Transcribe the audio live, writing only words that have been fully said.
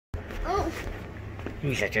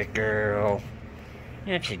You're such a girl.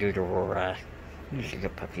 That's a good Aurora. You're such a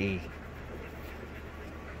puppy.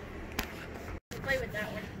 Play with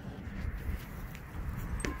that one.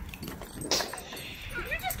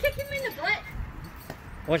 Did you just kick him in the butt?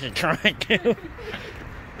 Wasn't trying to.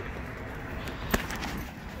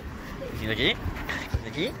 You look it? You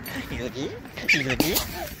look it? You look it? You look it?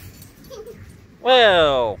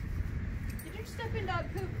 Well. Did you step in dog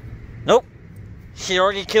poop? Nope. She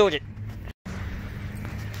already killed it.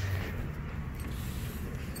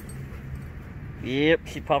 Yep,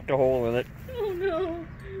 she popped a hole in it. Oh no.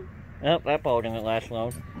 Nope, that ball didn't last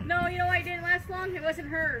long. No, you know why it didn't last long? It wasn't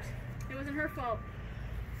hers. It wasn't her fault.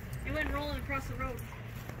 It went rolling across the road.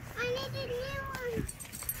 I need a new one.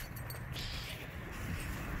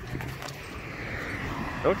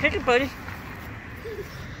 Go kick it, buddy.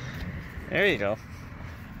 There you go.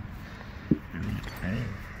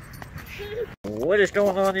 What is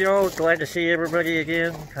going on, y'all? Glad to see everybody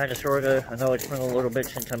again. Kind of, sort of. I know it's been a little bit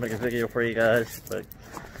since I made a video for you guys, but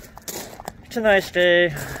it's a nice day.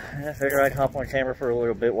 I figured I'd hop on camera for a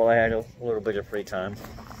little bit while I had a little bit of free time.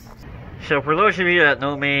 So for those of you that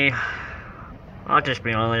know me, I'll just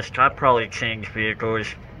be honest, I probably change vehicles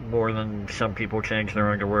more than some people change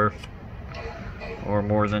their underwear. Or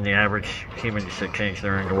more than the average humans that change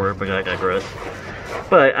their underwear, but I digress.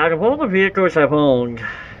 But out of all the vehicles I've owned,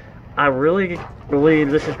 I really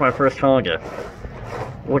believe this is my first Honda.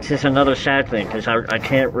 Which is another sad thing, because I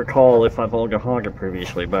can't recall if I've owned a Honda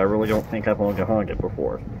previously, but I really don't think I've owned a Honda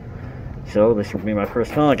before. So this will be my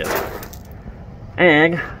first Honda.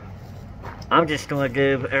 And I'm just going to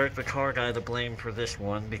give Eric the Car Guy the blame for this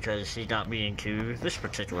one, because he got me into this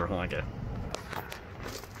particular Honda.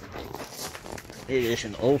 It is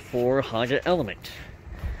an 04 Honda Element,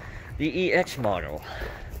 the EX model.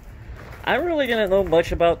 I really didn't know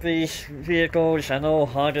much about these vehicles. I know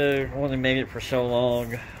Honda only made it for so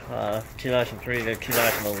long, 2003 to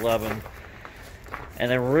 2011,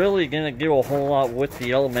 and they really didn't do a whole lot with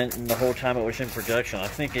the Element in the whole time it was in production. I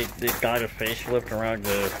think it got a facelift around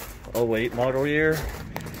the 08 model year,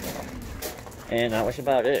 and that was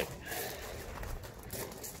about it.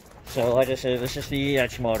 So like I said, this is the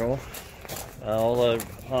EX model. All the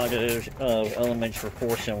Honda Elements were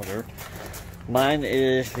 4-cylinder. Mine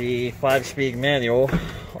is the 5-speed manual,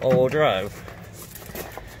 all-wheel drive.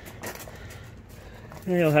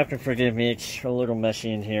 You'll have to forgive me, it's a little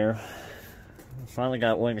messy in here. Finally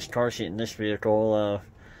got William's car seat in this vehicle.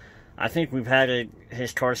 I think we've had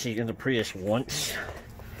his car seat in the Prius once.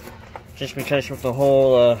 Just because with the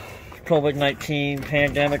whole COVID-19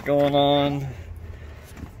 pandemic going on,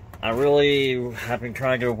 I really have been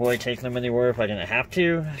trying to avoid taking them anywhere if I didn't have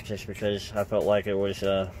to, just because I felt like it was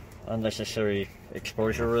unnecessary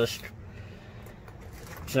exposure risk.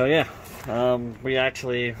 So yeah, we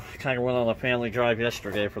actually kind of went on a family drive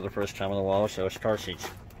yesterday for the first time in a while, so his car seat's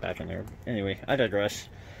back in there. Anyway, I digress.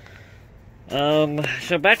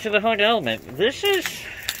 So back to the Honda Element. This is,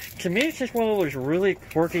 to me, it's just one of those really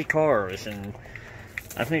quirky cars, and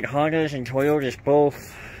I think Hondas and Toyotas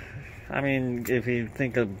both. I mean, if you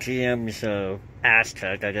think of GM's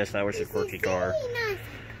Aztec, I guess that was a quirky car.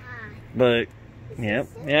 But, yeah,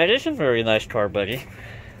 it is a very nice car, buddy.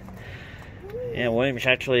 Yeah, William's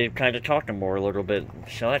actually kind of talking more a little bit,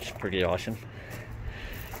 so that's pretty awesome.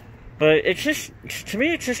 But it's just, to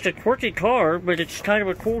me, it's just a quirky car, but it's kind of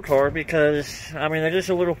a cool car because, I mean, it is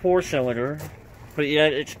a little 4-cylinder, but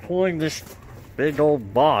yet it's pulling this big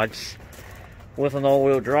old box with an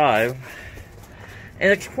all-wheel drive.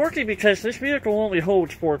 And it's quirky because this vehicle only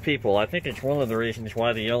holds 4 people. I think it's one of the reasons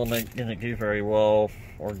why the Element didn't do very well,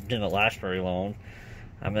 or didn't last very long.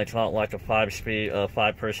 I mean, it's not like a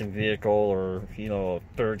 5-person vehicle, or, you know,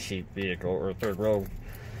 a 3rd-seat vehicle, or a 3rd-row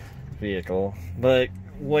vehicle. But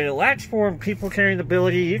when it lacks for people carrying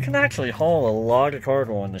ability, you can actually haul a lot of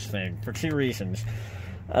cargo on this thing, for 2 reasons.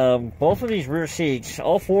 Both of these rear seats,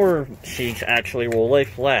 all 4 seats actually will lay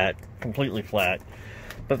flat, completely flat.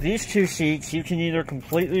 But these 2 seats, you can either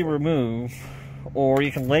completely remove, or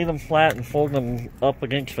you can lay them flat and fold them up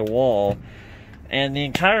against the wall. And the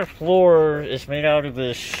entire floor is made out of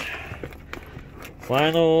this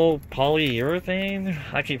vinyl polyurethane.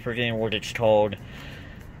 I keep forgetting what it's called.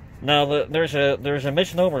 Now, there's a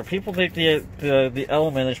misnomer. People think the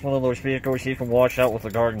Element is one of those vehicles you can wash out with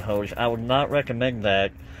a garden hose. I would not recommend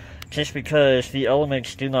that, just because the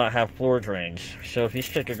Elements do not have floor drains. So if you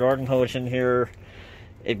stick a garden hose in here,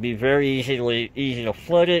 it'd be very easy to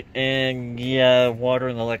flood it, and yeah, water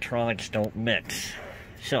and electronics don't mix.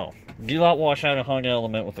 So, do not wash out a Honda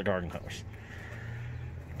Element with a garden hose.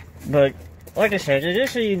 But, like I said, it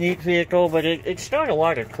is a unique vehicle, but it's got a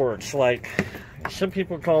lot of quirks. Like, some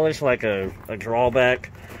people call this like a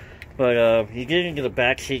drawback, but you get into the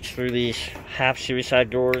back seats through these half suicide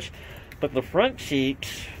doors, but the front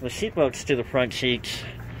seats, the seat belts to the front seats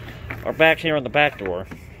are back here on the back door.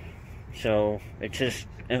 So it's just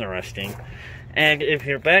interesting. And if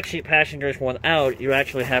your backseat passengers want out, you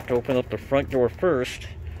actually have to open up the front door first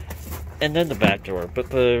and then the back door.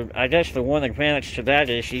 But I guess the one advantage to that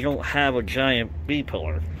is you don't have a giant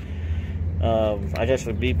B-pillar. I guess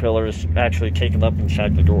the B-pillar is actually taken up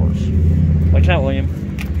inside the doors. Watch out, William.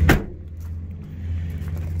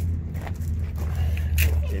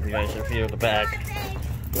 Give you guys a view of the back.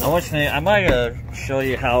 I might show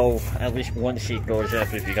you how at least one seat goes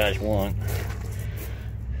up if you guys want.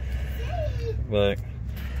 But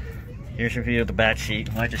here's a view of the back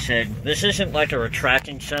seat. Like I said, this isn't like a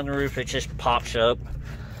retracting sunroof, it just pops up.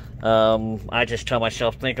 I just tell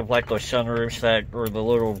myself, think of like those sunroofs or the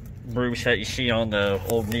little roofs that you see on the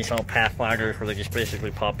old Nissan Pathfinders where they just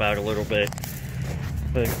basically pop out a little bit.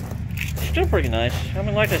 But still pretty nice. I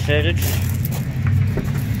mean, like I said,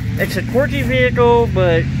 it's a quirky vehicle,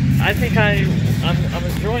 but I think I'm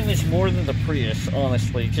enjoying this more than the Prius,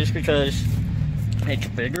 honestly, just because it's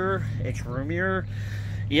bigger, it's roomier.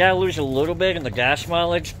 Yeah, I lose a little bit in the gas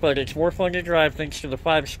mileage, but it's more fun to drive thanks to the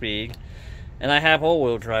 5-speed. And I have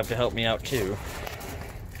all-wheel drive to help me out, too.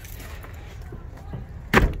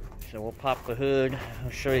 So we'll pop the hood.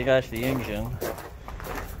 I'll show you guys the engine.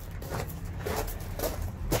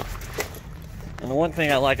 And the one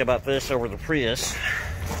thing I like about this over the Prius...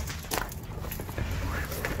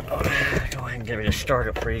 Go ahead and give it a start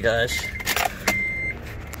up for you guys.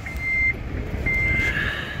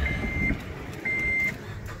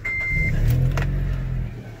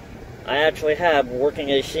 I actually have working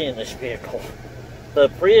AC in this vehicle. The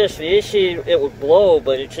Prius, the AC, it would blow,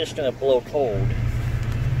 but it's just going to blow cold.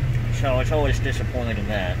 So it's always disappointing in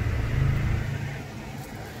that.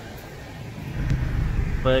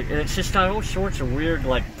 But it's just got all sorts of weird,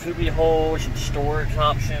 like, cubby holes and storage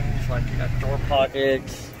options. Like, you got door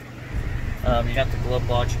pockets. You got the glove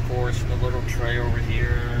box, of course, the little tray over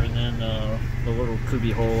here, and then the little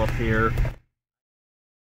cubby hole up here.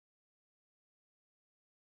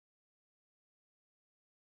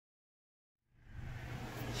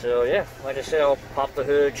 So yeah, like I said, I'll pop the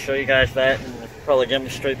hood, show you guys that, and probably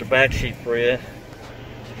demonstrate the back seat for you.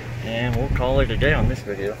 And we'll call it a day on this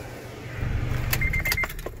video.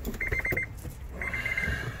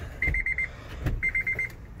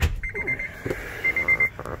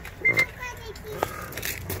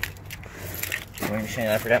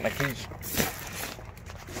 I forgot my keys.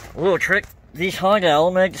 A little trick. These Honda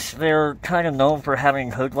Elements, they're kind of known for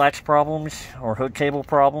having hood latch problems or hood cable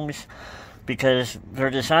problems because they're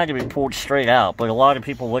designed to be pulled straight out, but a lot of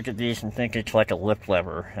people look at these and think it's like a lift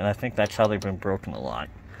lever, and I think that's how they've been broken a lot.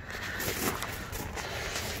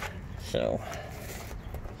 So,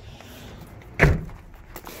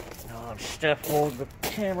 now Steph hold the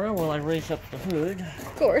camera while I raise up the hood.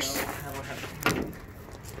 Of course.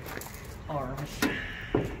 Arms.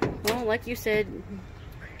 Well, like you said,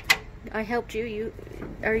 I helped you.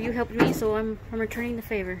 You helped me, so I'm returning the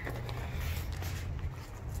favor.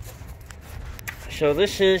 So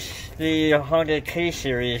this is the Honda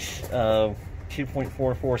K-Series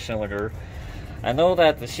 2.44 cylinder. I know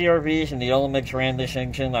that the CR-Vs and the Elements ran this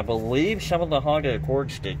engine. I believe some of the Honda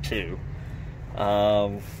Accords did too.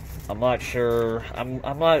 I'm not sure. I'm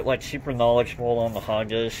not like super knowledgeable on the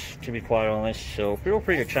Hondas, to be quite honest. So feel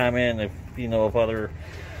free to chime in if you know of other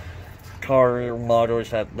car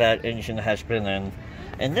models that engine has been in.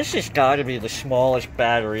 And this has got to be the smallest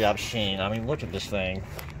battery I've seen. I mean, look at this thing.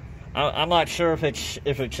 I'm not sure if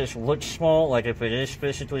it just looks small, like if it is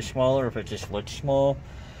physically smaller, or if it just looks small.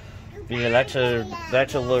 But yeah, that's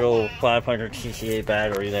a little 500 cca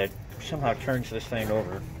battery that somehow turns this thing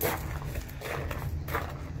over.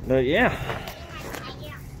 But yeah.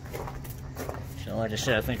 So like I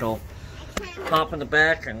said, I think I'll hop in the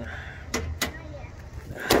back and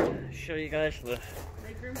show you guys the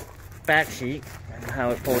back seat and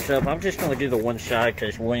how it folds up. I'm just going to do the one side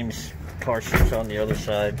because William's car seat's on the other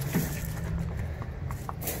side.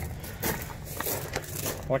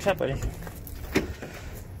 What's up, buddy?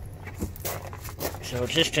 So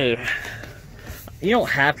just to, you don't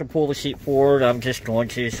have to pull the seat forward, I'm just going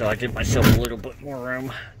to, so I give myself a little bit more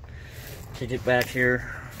room to get back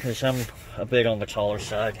here because I'm a bit on the taller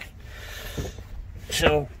side.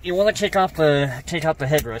 So you want to take out the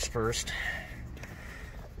headrest first.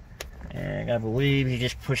 And I believe you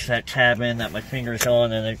just push that tab in that my finger's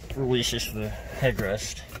on and it releases the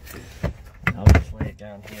headrest. I'll just lay it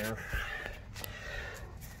down here.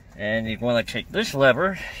 And you want to take this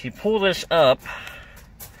lever, you pull this up,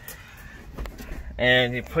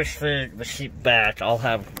 and you push the sheet back. I'll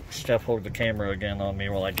have Steph hold the camera again on me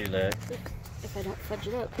while I do that. If I don't fudge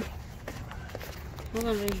it up. Hold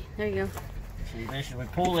on, baby. There you go. So you basically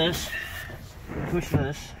pull this, push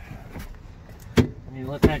this, and you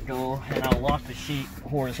let that go, and I'll lock the sheet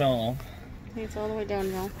horizontal. It's all the way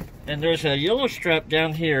down now. And there's a yellow strap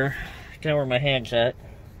down here, down where my hand's at.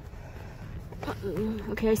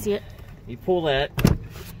 Okay, I see it. You pull that,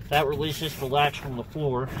 that releases the latch from the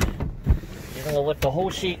floor. You're going to lift the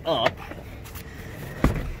whole sheet up.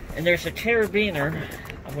 And there's a carabiner.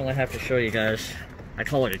 I'm going to have to show you guys. I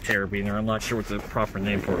call it a carabiner. I'm not sure what the proper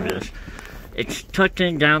name for it is. It's tucked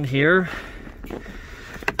in down here.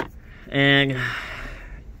 And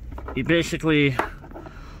you basically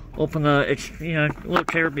open it's, you know, a little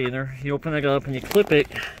carabiner. You open it up and you clip it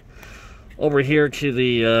over here to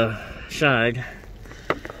the side.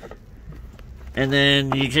 And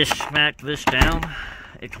then you just smack this down.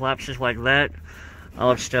 It collapses like that. I'll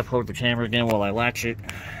have Steph hold the camera again while I latch it.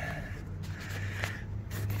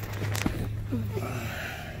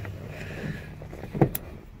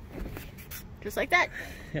 Just like that.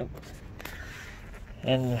 Yep.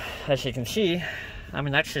 And as you can see, I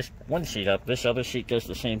mean, that's just one seat up. This other seat does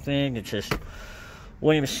the same thing. It's just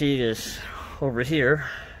William's seat is over here.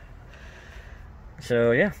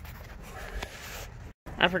 So yeah.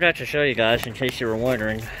 I forgot to show you guys, in case you were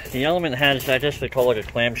wondering, the Element has, I guess they call it a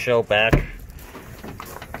clamshell back.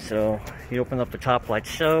 So you open up the top like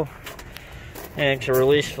so, and to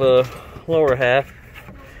release the lower half,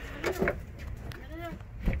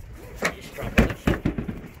 you strap it.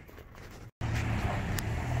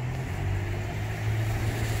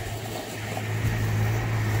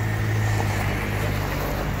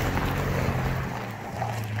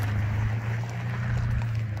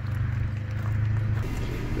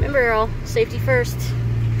 Remember, Earl, safety first.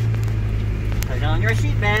 Put on your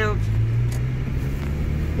seatbelt.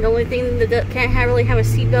 The only thing that can't really have a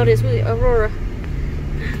seatbelt is with Aurora.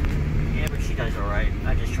 Yeah, but she does alright.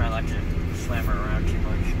 I just try not to slam her around too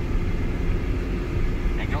much.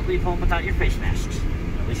 And don't leave home without your face masks.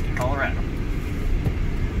 At least in Colorado.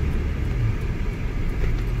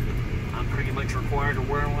 I'm pretty much required to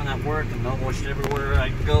wear one at work and almost everywhere I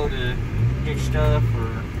go to get stuff,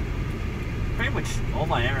 or pretty much all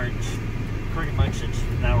my errands. Pretty much it's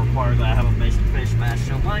now required that I have a face mask,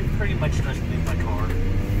 so mine pretty much doesn't leave my car.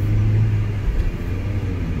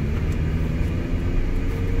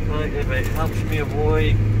 But if it helps me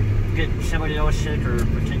avoid getting somebody else sick or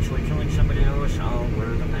potentially killing somebody else, I'll wear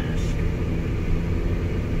the mask.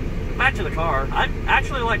 Back to the car. I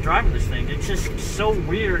actually like driving this thing. It's just so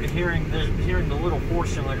weird hearing the little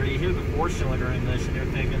 4-cylinder. You hear the 4-cylinder in this and you're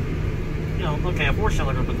thinking, you know, okay, a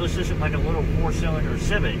 4-cylinder, but this isn't like a little 4-cylinder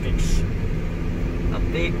Civic. It's a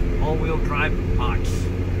big all-wheel drive box.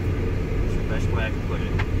 That's the best way I can put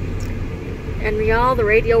it. And y'all, the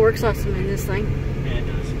radio works awesome in this thing. Yeah, it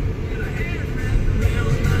does.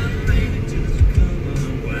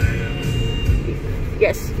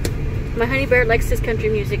 Yes. My honey bear likes this country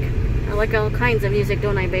music. I like all kinds of music,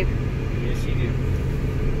 don't I, babe? Yes, you do.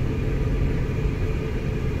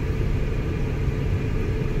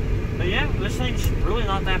 But yeah, this thing's really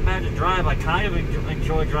not that bad to drive. I kind of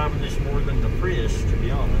enjoy driving this more than the Prius, to be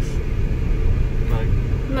honest. But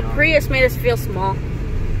the Prius made us feel small.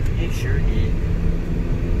 It sure did.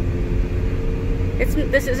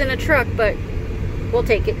 This isn't a truck, but we'll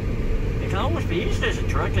take it. It can almost be used as a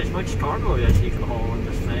truck, as much cargo as you can haul in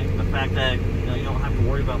this thing. The fact that, you know, you don't have to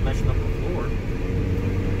worry about messing up the floor.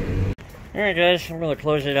 Alright guys, I'm going to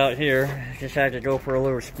close it out here. Just had to go for a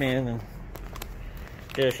little spin and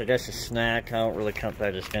I guess a snack. I don't really count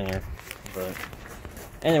that as dinner. But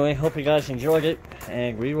anyway, hope you guys enjoyed it,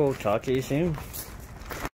 and we will talk to you soon.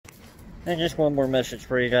 And just one more message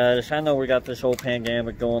for you guys. I know we got this whole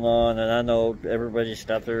pandemic going on, and I know everybody's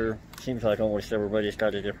got their, seems like almost everybody's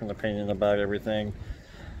got a different opinion about everything.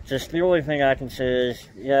 Just the only thing I can say is,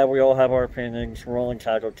 yeah, we all have our opinions. We're all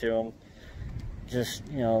entitled to them. Just,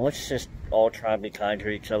 you know, let's just all try and be kind to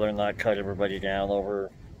each other and not cut everybody down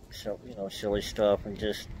over, you know, silly stuff. And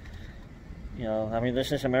just, you know, I mean,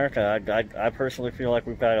 this is America. I personally feel like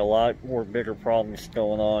we've got a lot more bigger problems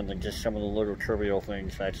going on than just some of the little trivial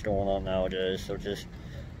things that's going on nowadays. So just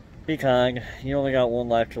be kind. You only got one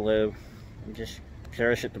life to live. And just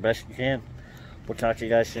cherish it the best you can. We'll talk to you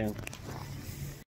guys soon.